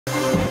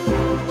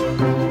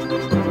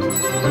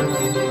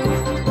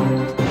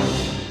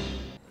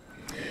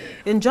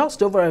In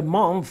just over a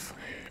month,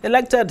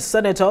 elected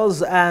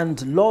senators and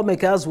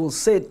lawmakers will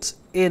sit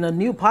in a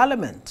new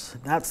parliament.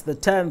 That's the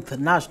 10th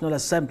National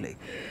Assembly.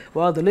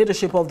 Well, the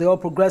leadership of the All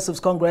Progressives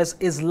Congress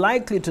is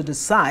likely to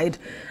decide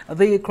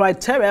the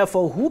criteria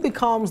for who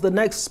becomes the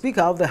next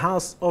Speaker of the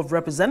House of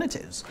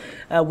Representatives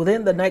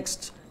within the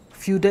next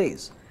few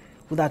days,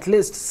 with at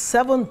least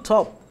 7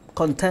 top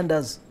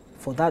contenders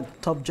for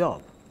that top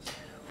job.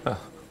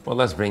 Well,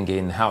 let's bring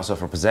in House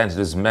of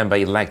Representatives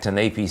member-elect and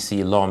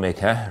APC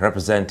lawmaker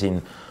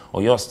representing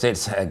Oyo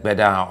State's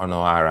Egbeda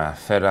Onoara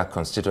Federal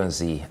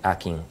Constituency,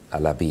 Akin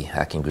Alabi.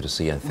 Akin, good to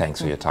see you and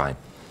thanks for your time.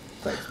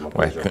 Thanks, my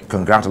pleasure.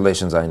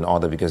 Congratulations are in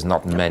order because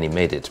not many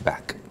made it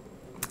back.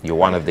 You're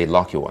one of the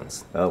lucky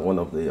ones. One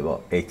of the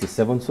about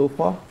 87 so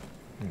far,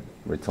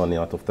 returning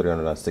out of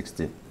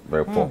 360.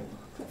 Very poor.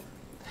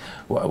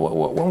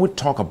 When we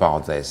talk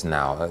about this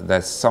now,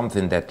 there's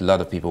something that a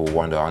lot of people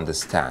want to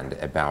understand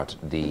about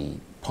the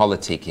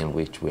politic in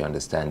which we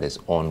understand is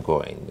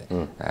ongoing,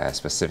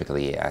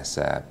 specifically as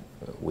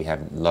we have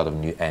a lot of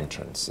new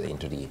entrants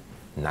into the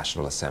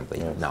National Assembly.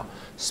 Yes. Now,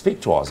 speak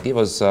to us, give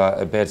us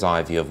a bird's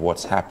eye view of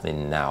what's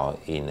happening now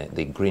in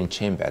the Green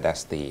Chamber,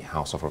 that's the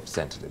House of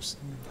Representatives.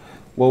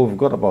 Well, we've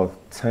got about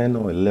 10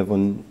 or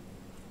 11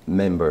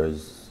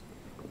 members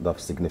that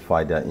have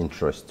signified their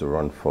interest to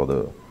run for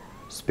the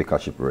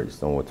speakership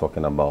race. And we're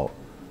talking about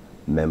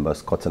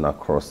members cutting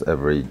across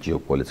every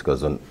geopolitical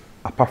zone.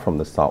 Apart from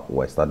the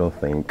Southwest, I don't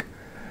think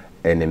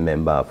any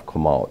member have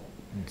come out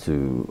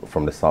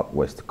from the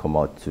Southwest to come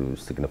out to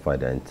signify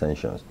their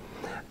intentions.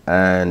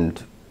 And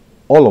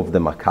all of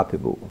them are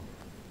capable,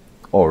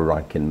 all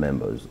ranking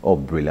members, all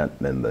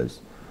brilliant members.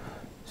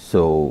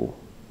 So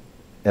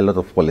a lot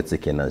of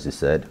politicking, as you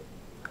said.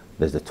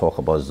 There's the talk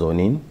about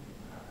zoning,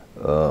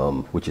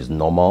 which is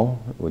normal,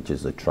 which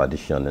is a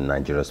tradition in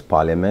Nigeria's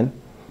parliament.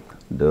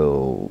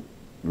 The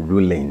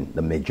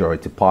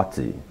majority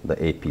party, the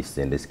APC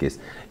in this case,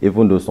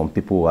 even though some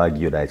people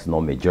argue that it's not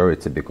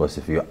majority, because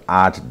if you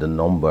add the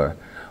number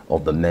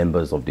of the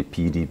members of the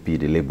PDP,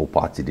 the Labour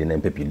Party, the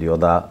NPP, the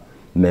other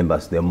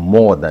members, they're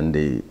more than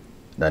the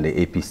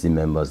APC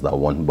members that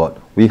won. But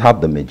we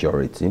have the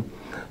majority.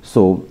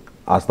 So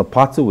as the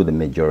party with the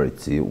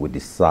majority, we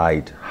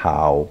decide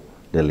how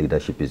the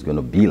leadership is going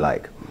to be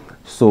like.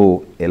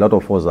 So a lot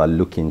of us are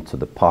looking to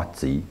the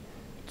party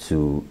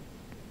to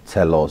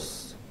tell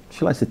us,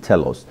 shall I say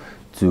tell us,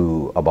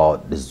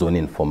 about the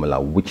zoning formula,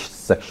 which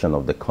section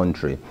of the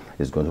country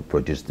is going to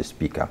produce the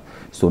speaker.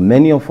 So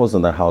many of us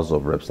in the House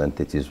of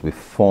Representatives, we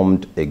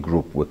formed a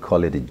group, we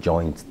call it a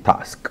joint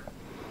task,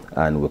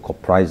 and we're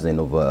comprising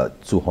over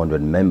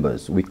 200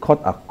 members. We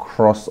cut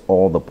across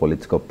all the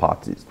political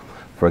parties.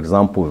 For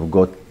example, we've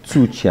got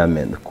 2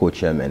 chairmen,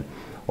 co-chairmen.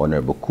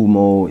 Honorable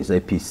Kumo is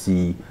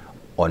APC,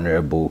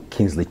 Honorable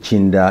Kingsley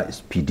Chinda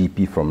is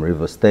PDP from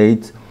River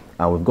State,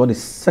 and we've got a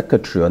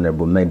secretary,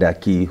 Honorable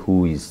Medaki,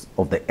 who is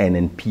of the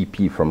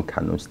NNPP from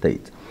Kano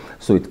State.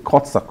 So it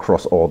cuts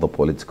across all the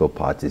political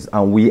parties,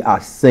 and we are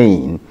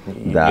saying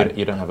that...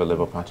 You don't have a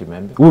Labour Party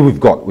member? We've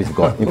got.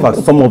 In fact,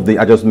 some of the,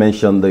 I just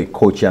mentioned the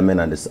co-chairman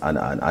and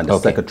the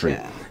secretary.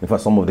 Yeah. In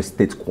fact, some of the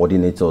state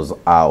coordinators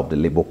are of the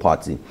Labour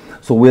Party.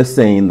 So we're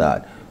saying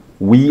that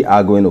we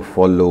are going to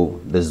follow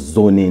the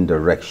zoning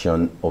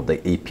direction of the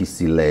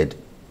APC-led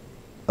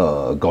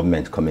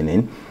government coming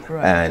in.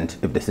 Right. And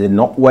if they say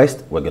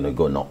northwest, we're going to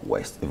go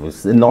northwest. If we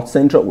say north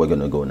central, we're going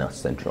to go north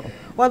central.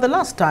 Well, the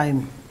last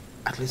time,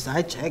 at least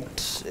I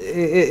checked,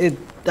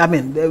 I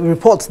mean, the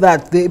reports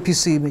that the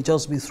APC may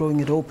just be throwing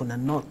it open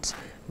and not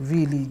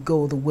really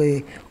go the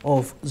way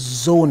of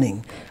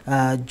zoning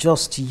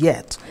just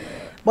yet.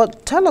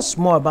 But tell us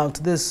more about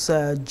this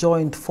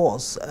joint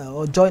force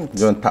or joint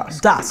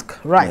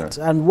task, right?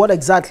 Yeah. And what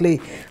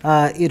exactly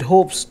it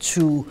hopes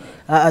to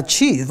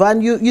achieve.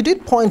 And you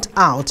did point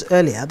out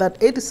earlier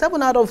that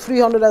 87 out of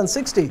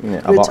 360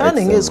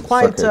 returning is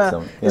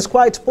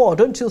quite poor,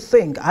 don't you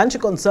think? Aren't you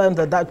concerned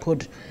that that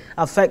could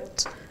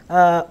affect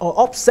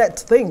or upset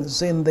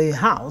things in the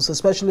House,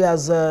 especially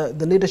as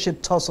the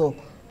leadership tussle?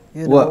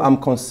 Well, I'm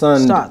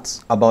concerned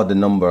about the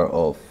number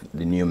of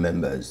the new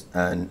members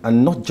and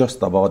not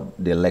just about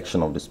the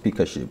election of the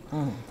speakership.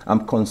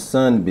 I'm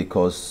concerned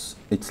because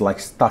it's like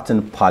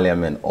starting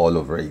parliament all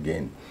over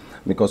again.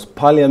 Because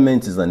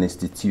parliament is an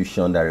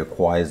institution that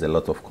requires a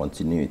lot of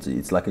continuity.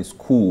 It's like a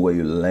school where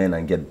you learn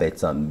and get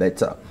better and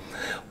better.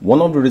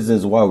 One of the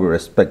reasons why we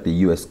respect the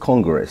US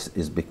Congress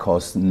is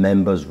because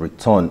members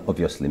return.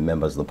 Obviously,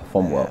 members don't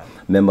perform well.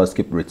 Members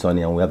keep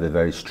returning, and we have a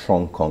very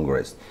strong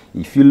Congress.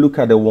 If you look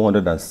at the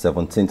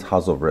 117th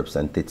House of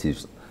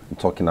Representatives, I'm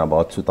talking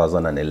about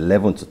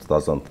 2011 to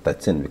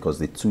 2013, because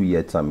the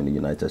 2-year term in the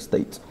United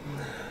States,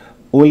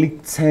 only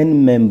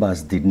 10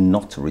 members did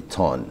not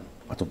return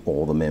out of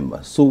all the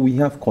members. So we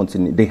have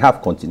continuity. They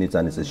have continuity,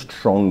 and it's a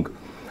strong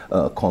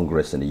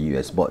Congress in the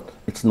US, but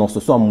it's not so.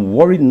 So I'm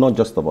worried not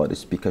just about the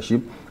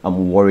speakership.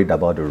 I'm worried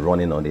about the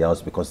running of the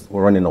House,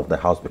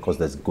 because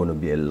there's going to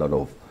be a lot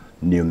of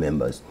new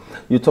members.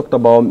 You talked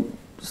about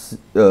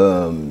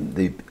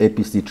the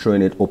APC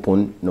throwing it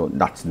open. No,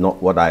 that's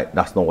not what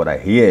I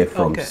hear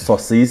from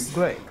sources.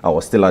 Great. I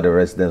was still at the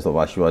residence of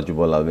Asiwaju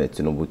Bola Ahmed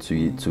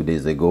Tinubu 2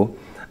 days ago,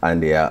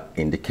 and there are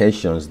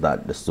indications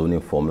that the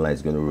zoning formula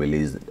is going to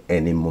release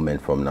any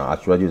moment from now.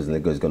 Asiwaju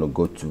is going to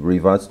go to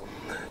Rivers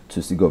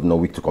to see Governor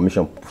Wike to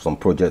commission some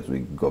projects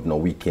with Governor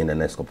Wike in the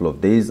next couple of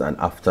days, and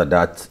after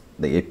that,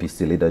 the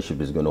APC leadership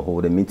is going to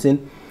hold a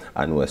meeting,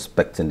 and we're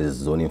expecting this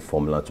zoning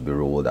formula to be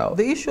rolled out.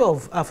 The issue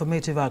of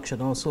affirmative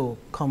action also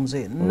comes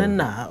in.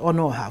 Nana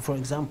Onoha, for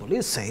example,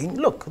 is saying,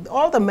 look,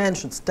 all the men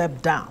should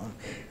step down,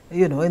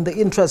 you know, in the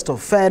interest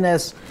of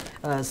fairness,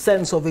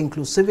 sense of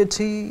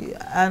inclusivity,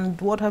 and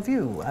what have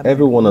you. I mean,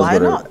 everyone has why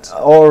got not?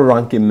 All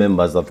ranking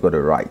members have got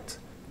a right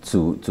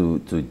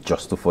to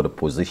justify the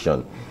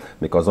position,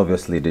 because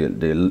obviously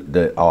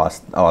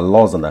our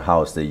laws in the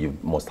House say you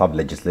must have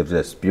legislative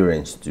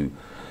experience to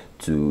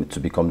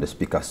become the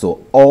speaker.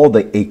 So all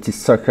the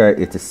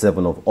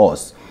 87 of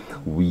us,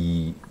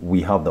 we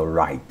have the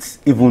right.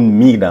 Even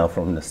me now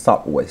from the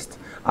Southwest,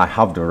 I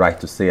have the right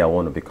to say I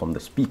want to become the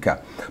speaker.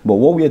 But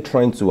what we are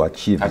trying to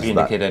achieve have is you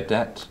indicated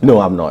that?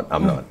 No, I'm not.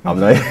 I'm not.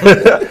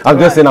 I'm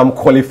just saying I'm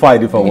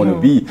qualified if I want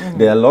to be.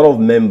 There are a lot of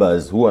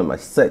members who are in my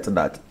set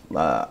that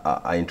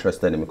are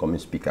interested in becoming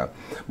speaker.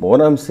 But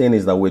what I'm saying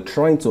is that we're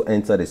trying to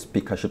enter the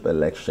speakership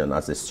election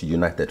as a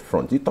united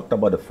front. You talked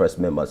about the first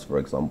members, for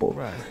example.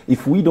 Right.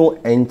 If we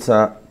don't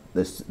enter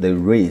the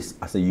race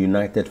as a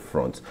united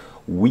front,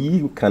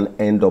 we can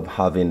end up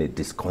having a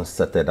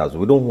disconcerted as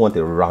we don't want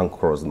a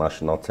rancorous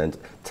national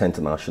 10th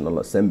National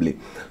Assembly.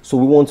 So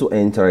we want to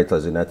enter it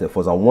as a united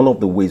force, and one of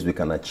the ways we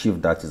can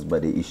achieve that is by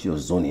the issue of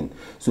zoning.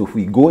 So if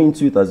we go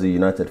into it as a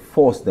united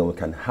force, then we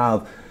can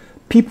have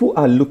people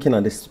are looking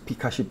at the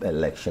speakership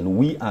election.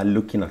 We are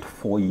looking at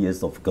 4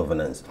 years of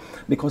governance,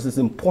 because it's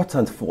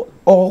important for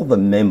all the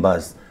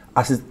members.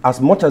 As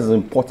much as it's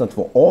important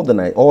for all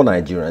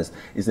Nigerians,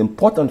 it's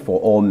important for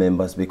all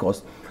members,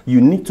 because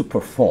you need to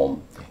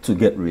perform to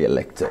get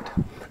re-elected.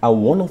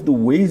 And one of the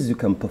ways you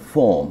can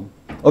perform,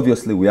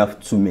 obviously we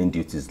have two main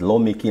duties: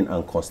 lawmaking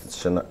and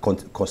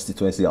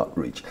constituency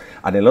outreach.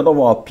 And a lot of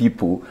our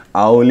people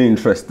are only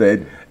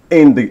interested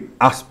in the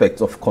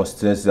aspect of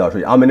constituency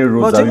outreach. How many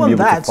roads are we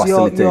able to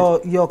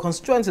facilitate? Your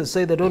constituencies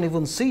say they don't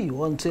even see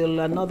you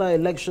until another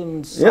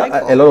election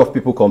cycle. Yeah, a lot of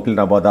people complain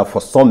about that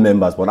for some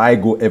members, but I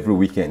go every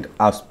weekend.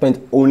 I've spent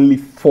only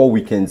 4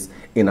 weekends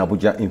in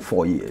Abuja in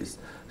 4 years.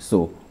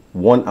 So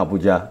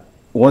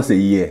once a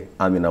year,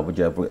 I'm in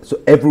Abuja.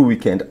 So every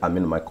weekend, I'm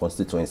in my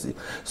constituency.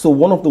 So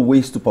one of the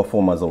ways to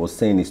perform, as I was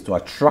saying, is to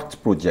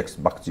attract projects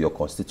back to your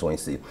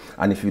constituency.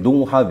 And if you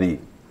don't have a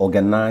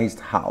organized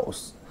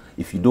house,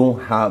 if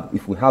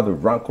we have a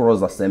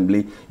rancorous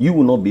assembly, you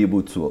will not be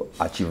able to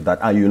achieve that,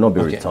 and you will not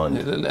be returned.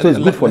 So it's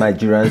good for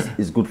Nigerians,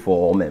 it's good for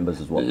all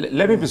members as well.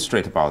 Let me be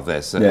straight about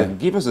this.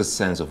 Give us a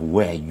sense of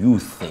where you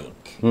think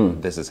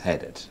this is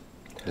headed,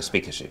 the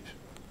speakership.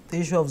 The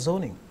issue of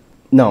zoning.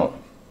 Now,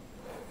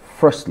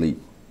 firstly,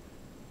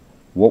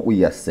 what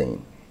we are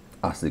saying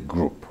as a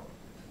group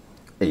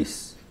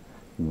is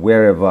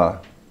wherever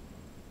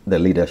the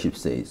leadership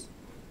says,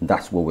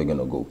 that's where we're going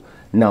to go.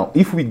 Now,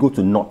 if we go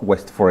to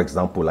Northwest, for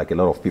example, like a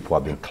lot of people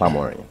have been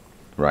clamoring,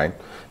 right?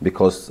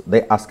 Because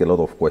they ask a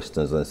lot of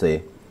questions and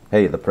say,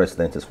 hey, the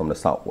president is from the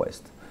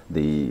Southwest.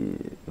 The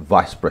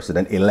vice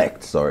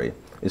president-elect,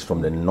 is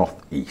from the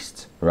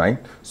Northeast, right?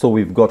 So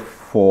we've got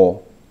 4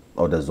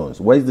 other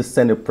zones. Where is the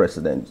Senate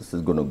president? This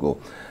is going to go.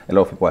 A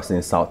lot of people are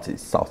saying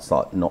Southeast,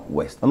 South,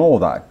 Northwest, and all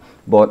that.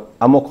 But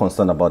I'm more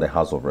concerned about the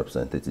House of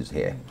Representatives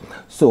here.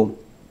 So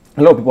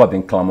a lot of people have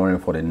been clamoring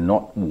for the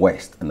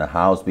Northwest in the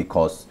House,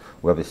 because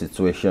we have a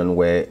situation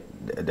where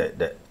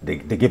they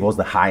give us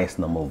the highest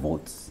number of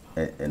votes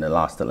in the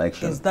last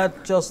election. Is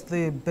that just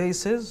the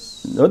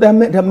basis? No, there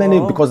are many,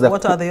 because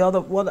what are the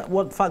other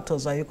what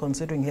factors are you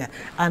considering here?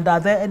 And are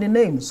there any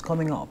names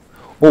coming up?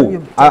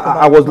 Oh,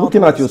 I was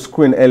looking at your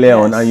screen earlier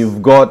on, and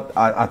you've got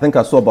I think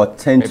I saw about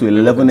 10 to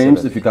 11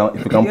 names. If you can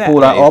pull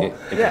that up.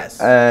 Yes.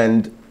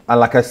 And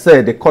like I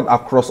said, they cut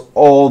across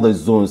all the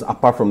zones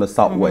apart from the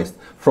Southwest.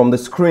 From the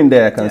screen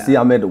there, I can see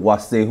Ahmed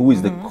Wase, who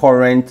is the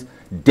current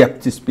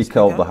Deputy Speaker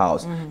of the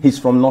House. He's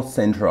from North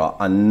Central,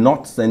 and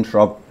North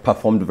Central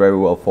performed very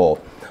well for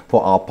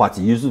our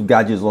party. Yusuf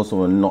Gaji is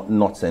also in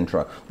North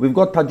Central. We've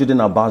got Tajuddin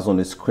Abbas on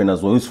the screen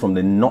as well, who's from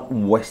the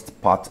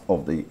northwest part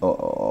of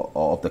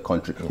the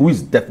country, who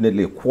is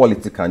definitely a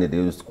quality candidate,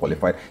 who's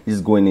qualified. He's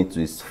going into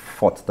his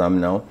 4th term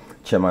now.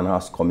 Chairman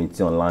House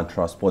Committee on Land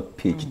Transport,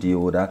 PhD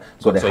holder.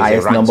 So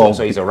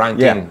he's a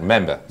ranking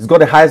member. He's got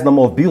the highest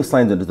number of bills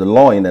signed into the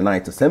law in the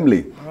Ninth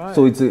Assembly. Right.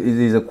 So it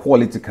is a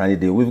quality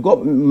candidate. We've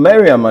got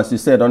Miriam, as you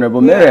said,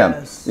 Honorable Miriam.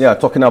 Yeah,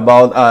 talking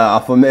about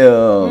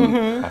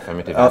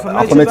affirmative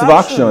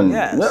action.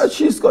 question. Yes. No,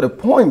 she's got a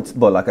point,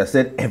 but like I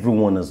said,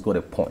 everyone has got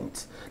a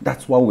point.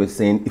 That's why we're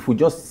saying if we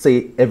just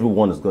say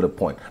everyone has got a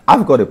point,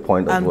 I've got a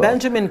point as And well.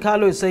 Benjamin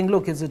Kalu is saying,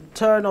 look, it's a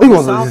turn of He the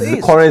was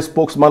Southeast. the current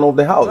spokesman of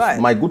the House, Right.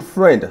 my good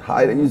friend.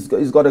 He's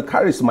got a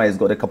charisma, he's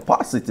got a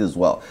capacity as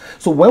well.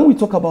 So when we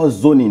talk about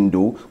zoning,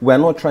 though, we're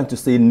not trying to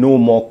say no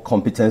more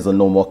competence or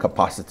no more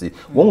capacity.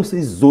 When we say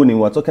zoning,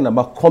 we're talking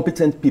about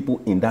competent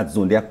people in that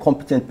zone. They are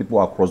competent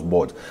people across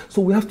board.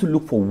 So we have to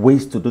look for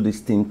ways to do this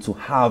thing to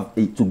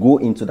go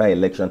into that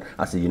election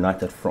as a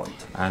united front.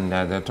 And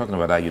they're talking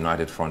about that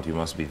united front. You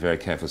must be very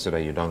careful so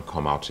that you don't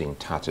come out in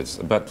tatters.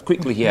 But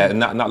quickly here,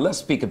 now let's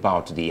speak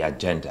about the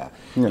agenda.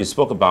 Yeah. You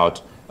spoke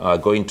about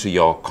going to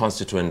your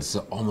constituents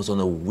almost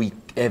on a week,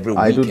 every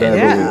I do weekend,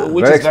 that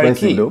which very is very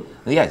expensive, key. though.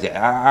 Yes,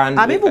 yeah, and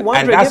I'm even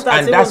wondering if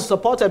that's even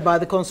supported by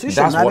the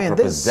Constitution. that's I what mean,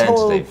 this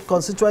whole representative-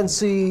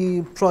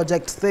 constituency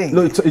project thing.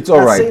 No, it's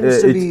all right.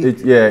 Seems to be,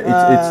 It's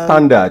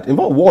standard. In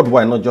fact,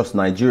 worldwide, not just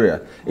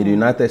Nigeria. In the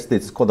United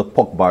States, it's called the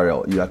pork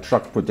barrel. You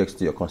attract projects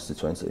to your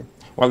constituency.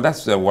 Well,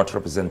 that's what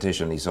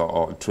representation is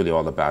truly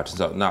all about.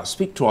 So now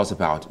speak to us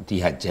about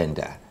the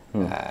agenda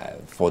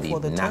for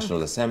the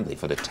National Assembly,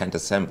 for the 10th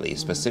Assembly,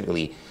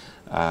 specifically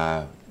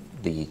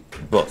the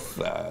both,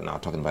 now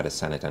talking about the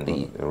Senate and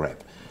the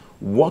Rep.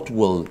 What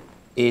will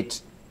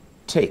it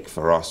take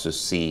for us to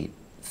see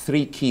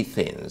 3 key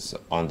things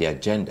on the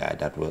agenda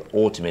that will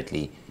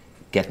ultimately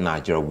get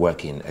Nigeria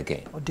working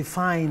again? Or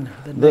define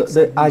the next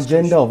The agenda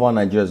administration. of how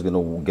Nigeria is going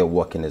to get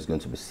working is going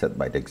to be set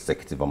by the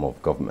executive arm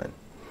of government.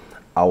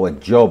 Our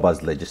job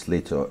as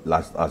legislators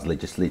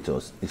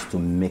is to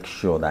make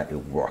sure that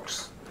it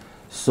works.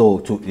 So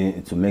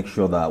to make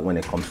sure that when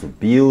it comes to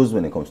bills,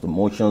 when it comes to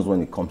motions,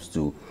 when it comes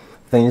to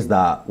things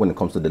that, when it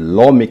comes to the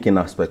lawmaking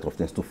aspect of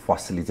things, to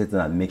facilitate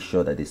them and make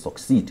sure that they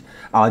succeed.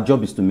 Our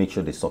job is to make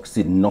sure they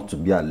succeed, not to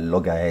be at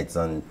loggerheads,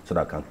 and so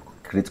that I can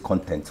create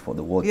content for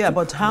the world. Yeah,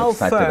 but how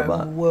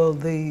firm will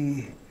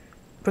the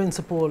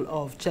principle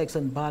of checks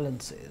and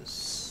balances,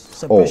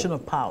 separation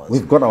of powers,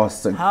 we've got our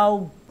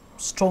how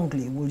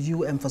strongly will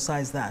you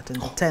emphasize that in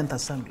the 10th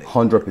Assembly?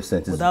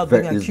 100%. Without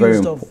being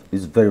accused of...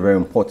 It's very, very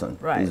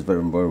important. Right. It's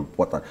very, very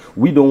important.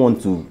 We don't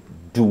want to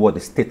do what the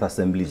state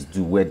assemblies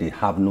do, where they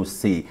have no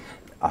say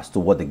as to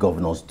what the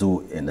governors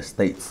do in the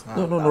states.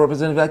 No,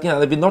 Representative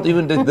Akin, not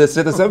even the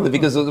State Assembly,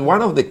 because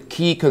one of the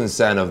key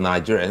concerns of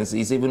Nigerians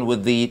is even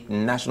with the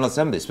National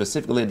Assembly,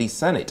 specifically the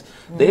Senate.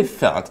 They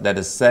felt that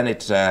the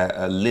Senate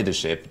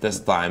leadership this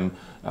time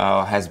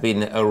has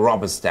been a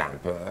rubber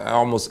stamp.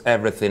 Almost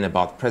everything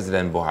about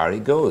President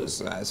Buhari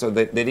goes. So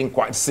they didn't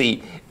quite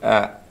see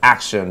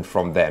action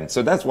from them.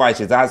 So that's why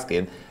she's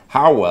asking,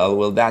 how well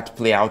will that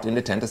play out in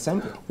the 10th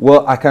Assembly?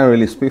 Well, I can't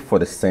really speak for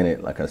the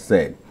Senate, like I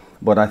said.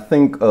 But I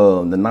think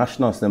the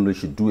National Assembly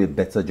should do a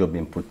better job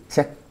in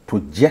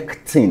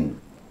projecting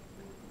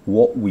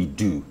what we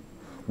do.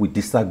 We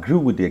disagree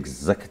with the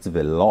executive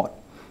a lot.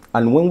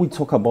 And when we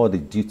talk about the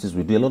duties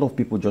we do, a lot of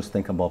people just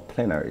think about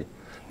plenary.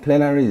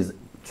 Plenary is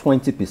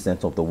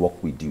 20% of the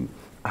work we do.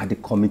 At the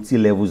committee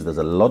levels, there's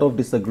a lot of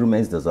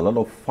disagreements, there's a lot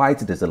of fight,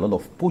 there's a lot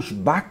of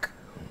pushback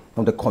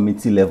on the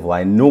committee level.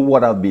 I know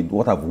what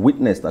I've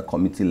witnessed at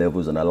committee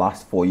levels in the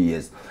last 4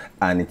 years,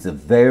 and it's a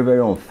very, very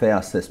unfair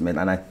assessment.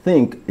 And I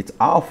think it's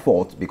our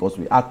fault because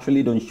we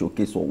actually don't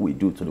showcase what we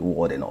do to the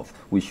world enough.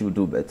 We should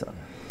do better.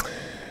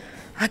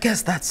 I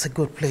guess that's a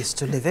good place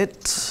to leave it.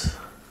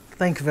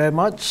 Thank you very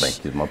much.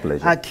 Thank you, my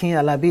pleasure. Akin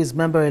Alabi is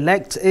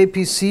member-elect,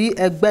 APC,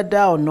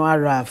 Egbeda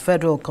Onoara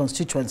Federal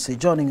Constituency,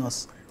 joining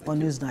us on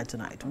Newsnight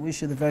tonight. We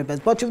wish you the very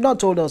best. But you've not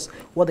told us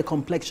what the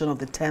complexion of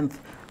the 10th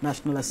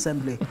National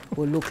Assembly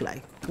will look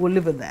like. We'll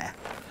leave it there.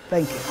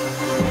 Thank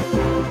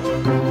you.